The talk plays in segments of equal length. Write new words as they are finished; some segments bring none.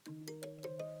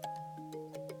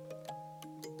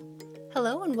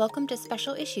Hello and welcome to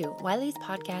Special Issue, Wiley's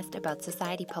podcast about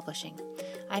society publishing.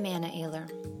 I'm Anna Ayler.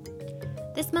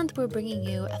 This month we're bringing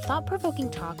you a thought-provoking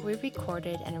talk we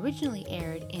recorded and originally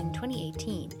aired in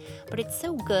 2018, but it's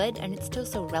so good and it's still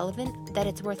so relevant that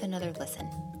it's worth another listen.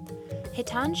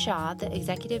 Hitan Shah, the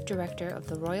executive director of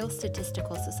the Royal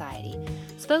Statistical Society,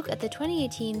 spoke at the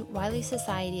 2018 Wiley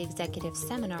Society Executive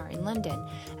Seminar in London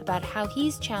about how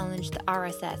he's challenged the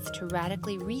RSS to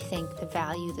radically rethink the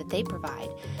value that they provide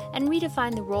and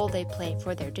redefine the role they play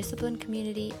for their discipline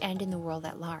community and in the world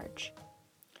at large.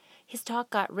 His talk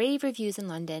got rave reviews in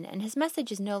London, and his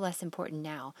message is no less important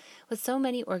now, with so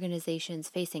many organizations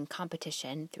facing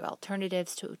competition through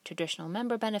alternatives to traditional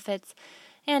member benefits,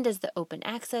 and as the open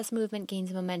access movement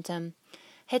gains momentum.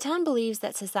 Hitan believes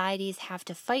that societies have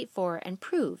to fight for and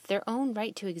prove their own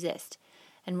right to exist,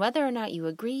 and whether or not you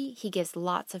agree, he gives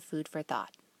lots of food for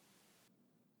thought.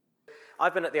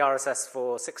 I've been at the RSS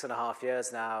for 6.5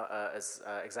 years now as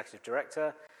executive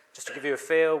director. Just to give you a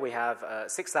feel, we have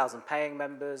 6,000 paying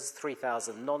members,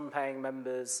 3,000 non-paying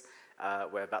members.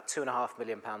 We're about £2.5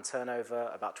 million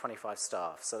turnover, about 25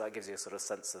 staff. So that gives you a sort of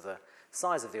sense of the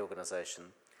size of the organisation.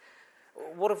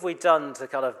 What have we done to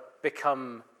kind of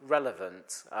become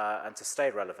relevant and to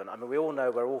stay relevant? I mean, we all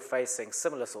know we're all facing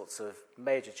similar sorts of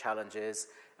major challenges.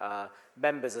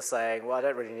 Members are saying, well, I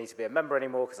don't really need to be a member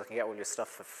anymore because I can get all your stuff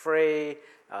for free.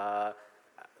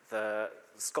 The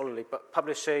scholarly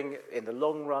publishing, in the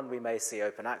long run, we may see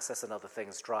open access and other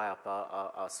things dry up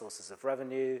our sources of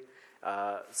revenue.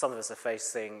 Some of us are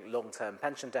facing long-term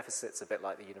pension deficits, a bit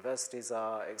like the universities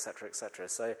are, et cetera, et cetera.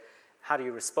 So how do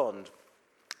you respond?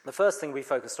 The first thing we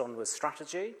focused on was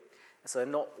strategy. So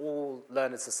not all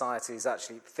learned societies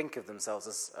actually think of themselves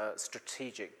as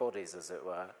strategic bodies, as it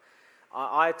were.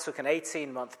 I took an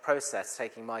 18-month process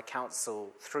taking my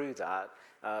council through that,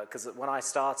 because when I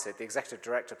started, the executive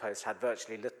director post had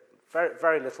virtually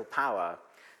very little power.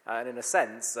 And in a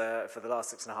sense, for the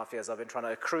last 6.5 years, I've been trying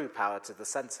to accrue power to the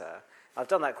centre. I've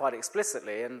done that quite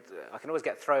explicitly, and I can always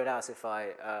get thrown out if I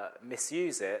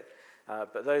misuse it.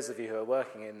 But those of you who are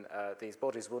working in these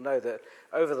bodies will know that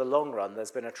over the long run,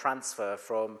 there's been a transfer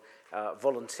from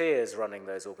volunteers running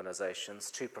those organisations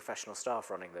to professional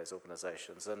staff running those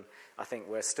organisations. And I think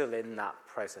we're still in that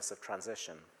process of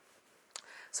transition.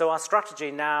 So our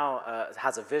strategy now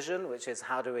has a vision, which is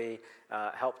how do we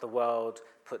help the world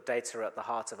put data at the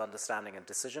heart of understanding and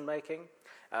decision-making.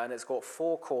 And it's got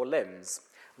 4 core limbs.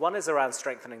 One is around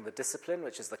strengthening the discipline,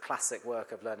 which is the classic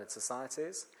work of learned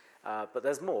societies. But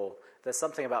there's more. There's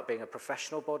something about being a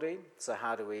professional body. So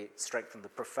how do we strengthen the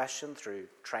profession through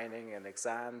training and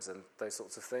exams and those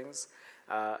sorts of things?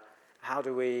 How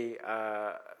do we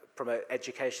promote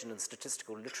education and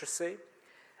statistical literacy?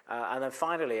 And then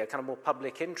finally, a kind of more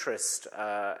public interest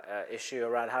issue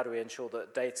around how do we ensure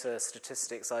that data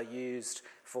statistics are used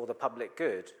for the public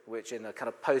good, which in a kind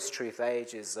of post-truth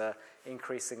age is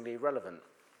increasingly relevant.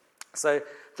 So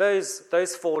those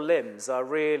 4 limbs are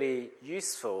really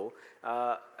useful,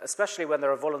 especially when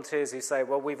there are volunteers who say,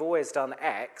 well, we've always done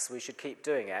X, we should keep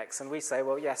doing X. And we say,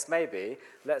 well, yes, maybe.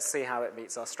 Let's see how it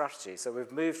meets our strategy. So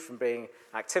we've moved from being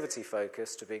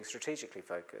activity-focused to being strategically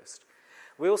focused.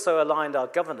 We also aligned our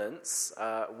governance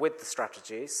with the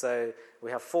strategy. So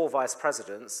we have 4 vice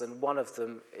presidents, and one of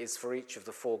them is for each of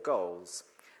the 4 goals.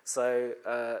 So,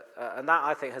 and that,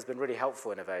 I think, has been really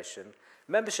helpful innovation.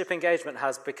 Membership engagement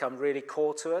has become really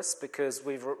core to us because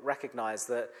we've recognized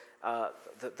that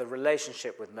the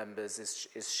relationship with members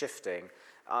is shifting.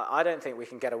 I don't think we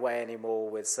can get away anymore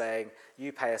with saying,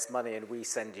 you pay us money and we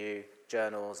send you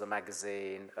journals, a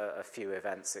magazine, a few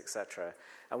events, etc.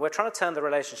 And we're trying to turn the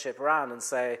relationship around and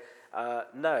say,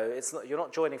 no, it's not, you're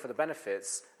not joining for the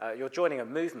benefits, you're joining a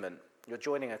movement. You're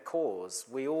joining a cause.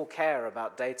 We all care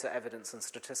about data, evidence, and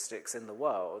statistics in the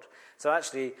world. So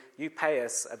actually, you pay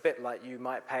us a bit like you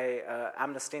might pay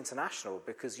Amnesty International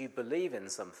because you believe in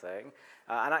something.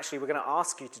 And actually, we're going to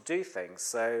ask you to do things.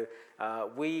 So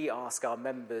we ask our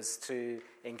members to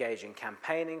engage in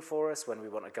campaigning for us when we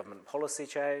want a government policy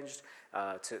changed,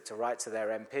 to write to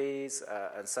their MPs,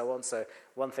 and so on. So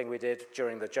one thing we did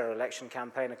during the general election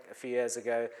campaign a few years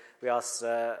ago, we asked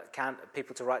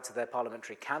people to write to their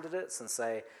parliamentary candidates and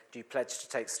say, do you pledge to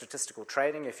take statistical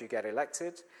training if you get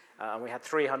elected? And we had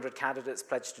 300 candidates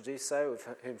pledge to do so, of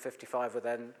whom 55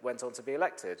 then went on to be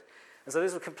elected. And so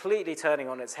this was completely turning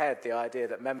on its head the idea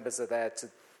that members are there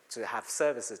to have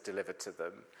services delivered to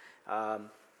them.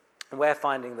 And we're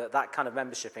finding that kind of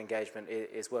membership engagement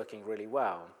is working really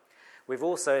well. We've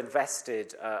also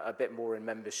invested a bit more in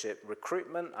membership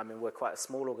recruitment. I mean, we're quite a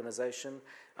small organisation,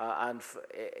 and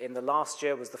in the last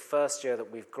year was the first year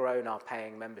that we've grown our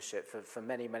paying membership for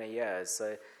many, many years. So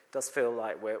it does feel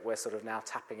like we're sort of now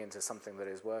tapping into something that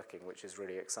is working, which is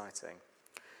really exciting.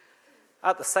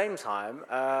 At the same time,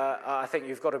 I think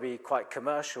you've got to be quite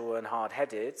commercial and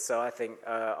hard-headed. So I think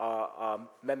our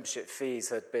membership fees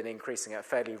had been increasing at a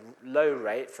fairly low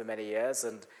rate for many years,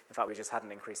 and in fact we just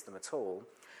hadn't increased them at all.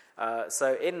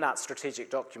 So in that strategic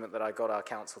document that I got our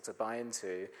council to buy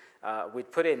into,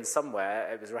 we'd put in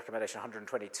somewhere, it was recommendation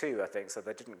 122, I think, so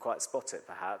they didn't quite spot it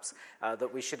perhaps,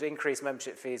 that we should increase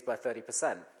membership fees by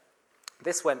 30%.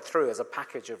 This went through as a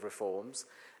package of reforms.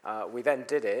 We then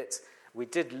did it. We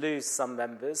did lose some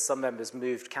members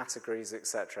moved categories,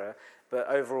 etc., but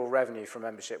overall revenue from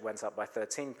membership went up by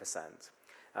 13%.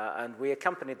 And we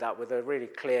accompanied that with a really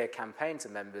clear campaign to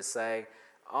members saying,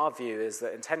 our view is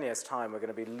that in 10 years' time, we're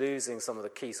going to be losing some of the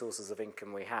key sources of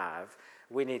income we have.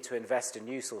 We need to invest in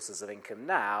new sources of income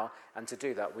now, and to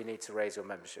do that, we need to raise your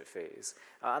membership fees.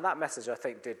 And that message, I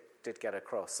think, did get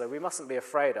across. So we mustn't be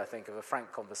afraid, I think, of a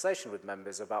frank conversation with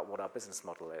members about what our business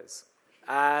model is.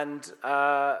 And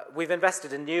we've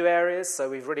invested in new areas, so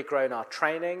we've really grown our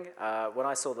training. When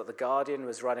I saw that The Guardian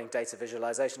was running data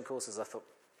visualization courses, I thought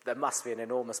there must be an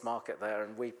enormous market there,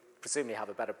 and we presumably have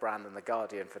a better brand than The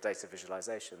Guardian for data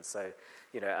visualization. So,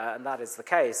 and that is the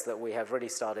case, that we have really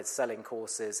started selling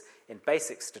courses in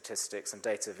basic statistics and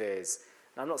data viz.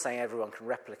 Now, I'm not saying everyone can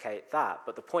replicate that,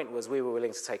 but the point was we were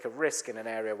willing to take a risk in an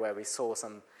area where we saw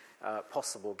some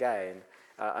possible gain.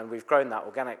 And we've grown that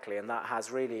organically, and that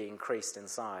has really increased in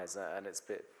size, and it's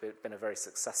been a very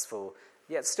successful,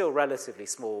 yet still relatively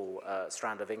small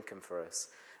strand of income for us.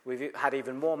 We've had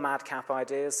even more madcap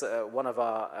ideas. One of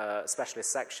our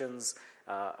specialist sections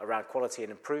around quality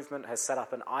and improvement has set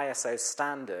up an ISO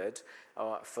standard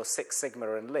for Six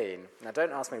Sigma and Lean. Now,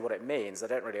 don't ask me what it means. I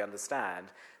don't really understand.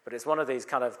 But it's one of these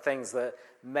kind of things that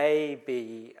may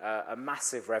be a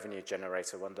massive revenue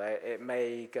generator one day. It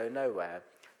may go nowhere.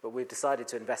 But we've decided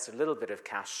to invest a little bit of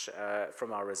cash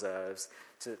from our reserves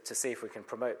to see if we can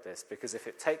promote this, because if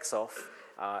it takes off,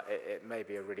 it may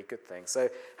be a really good thing. So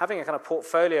having a kind of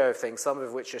portfolio of things, some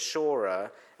of which are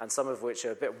surer and some of which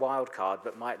are a bit wild card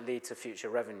but might lead to future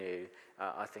revenue,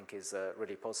 I think is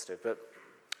really positive. But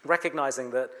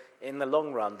recognizing that in the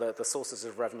long run, the sources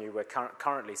of revenue we're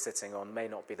currently sitting on may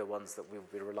not be the ones that we'll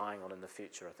be relying on in the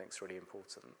future, I think is really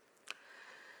important.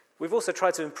 We've also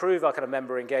tried to improve our kind of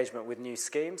member engagement with new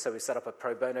schemes. So we set up a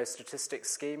pro bono statistics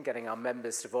scheme, getting our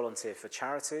members to volunteer for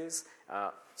charities.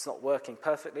 It's not working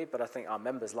perfectly, but I think our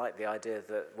members like the idea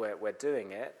that we're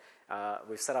doing it.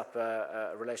 We've set up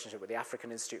a relationship with the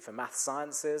African Institute for Math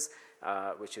Sciences,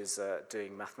 which is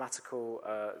doing mathematical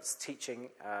teaching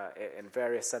in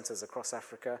various centres across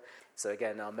Africa. So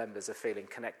again, our members are feeling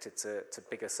connected to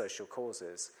bigger social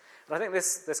causes. And I think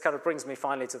this kind of brings me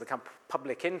finally to the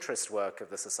public interest work of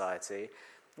the Society.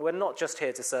 We're not just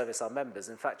here to service our members.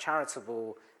 In fact,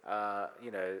 charitable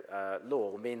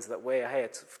law means that we're here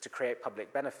to create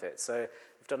public benefit. So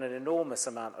we've done an enormous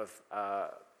amount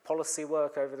of policy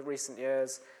work over the recent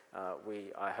years.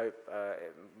 I hope,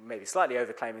 maybe slightly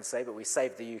overclaiming to say, but we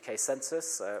saved the UK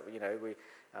census. We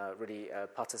really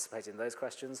participated in those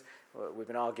questions. We've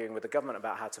been arguing with the government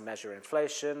about how to measure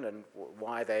inflation and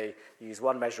why they use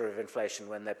one measure of inflation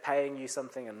when they're paying you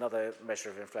something, another measure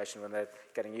of inflation when they're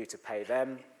getting you to pay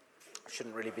them.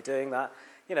 Shouldn't really be doing that.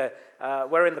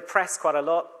 We're in the press quite a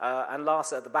lot, and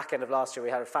at the back end of last year we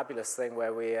had a fabulous thing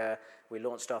where we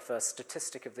launched our first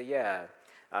statistic of the year.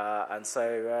 And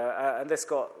this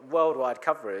got worldwide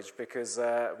coverage because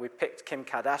we picked Kim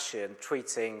Kardashian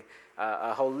tweeting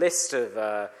a whole list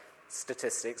of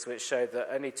statistics which showed that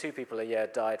only 2 people a year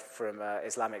died from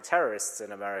Islamic terrorists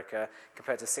in America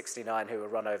compared to 69 who were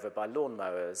run over by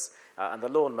lawnmowers. And the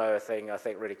lawnmower thing, I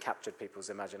think, really captured people's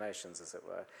imaginations, as it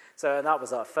were. So and that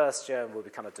was our first year, and we'll be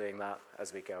kind of doing that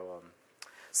as we go on.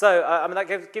 So,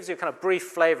 that gives you a kind of brief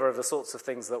flavour of the sorts of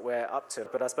things that we're up to.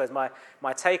 But I suppose my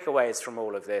takeaways from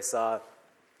all of this are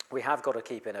we have got to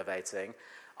keep innovating.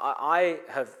 I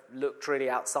have looked really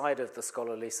outside of the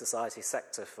scholarly society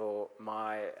sector for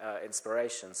my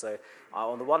inspiration. So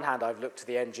on the one hand, I've looked to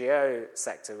the NGO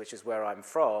sector, which is where I'm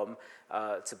from,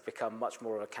 to become much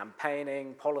more of a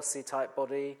campaigning, policy-type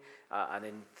body, and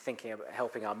in thinking about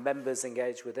helping our members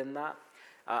engage within that.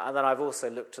 And then I've also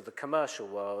looked to the commercial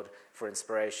world for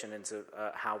inspiration into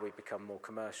how we become more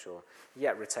commercial,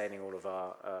 yet retaining all of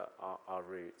our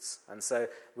roots. And so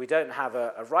we don't have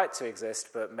a right to exist,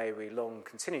 but may we long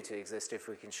continue to exist if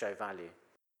we can show value.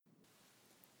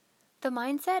 The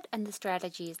mindset and the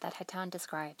strategies that Haitán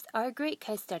describes are a great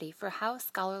case study for how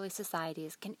scholarly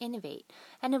societies can innovate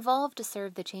and evolve to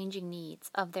serve the changing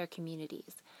needs of their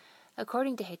communities.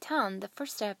 According to Haitán, the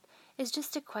first step is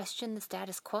just to question the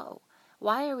status quo.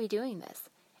 Why are we doing this?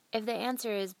 If the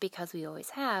answer is because we always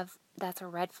have, that's a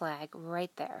red flag right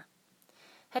there.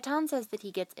 Haitán says that he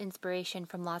gets inspiration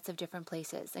from lots of different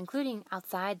places, including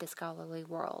outside the scholarly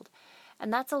world,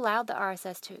 and that's allowed the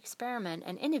RSS to experiment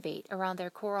and innovate around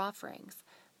their core offerings,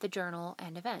 the journal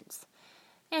and events.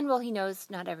 And while he knows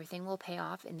not everything will pay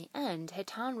off in the end,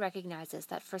 Haitán recognizes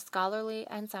that for scholarly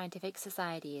and scientific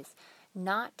societies,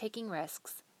 not taking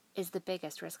risks is the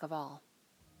biggest risk of all.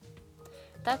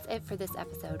 That's it for this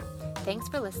episode. Thanks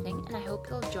for listening, and I hope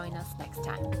you'll join us next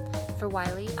time. For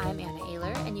Wiley, I'm Anna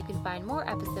Ayler, and you can find more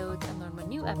episodes and learn when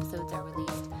new episodes are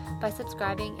released by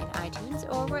subscribing in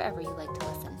iTunes or wherever you like to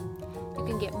listen. You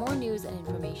can get more news and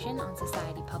information on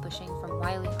Society Publishing from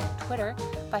Wiley on Twitter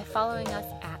by following us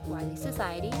at Wiley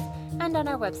Societies and on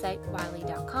our website,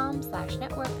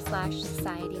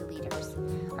 wiley.com/network/society-leaders.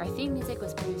 Our theme music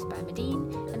was produced by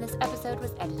Medine, and this episode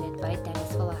was edited by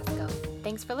Dennis Velasco.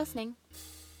 Thanks for listening.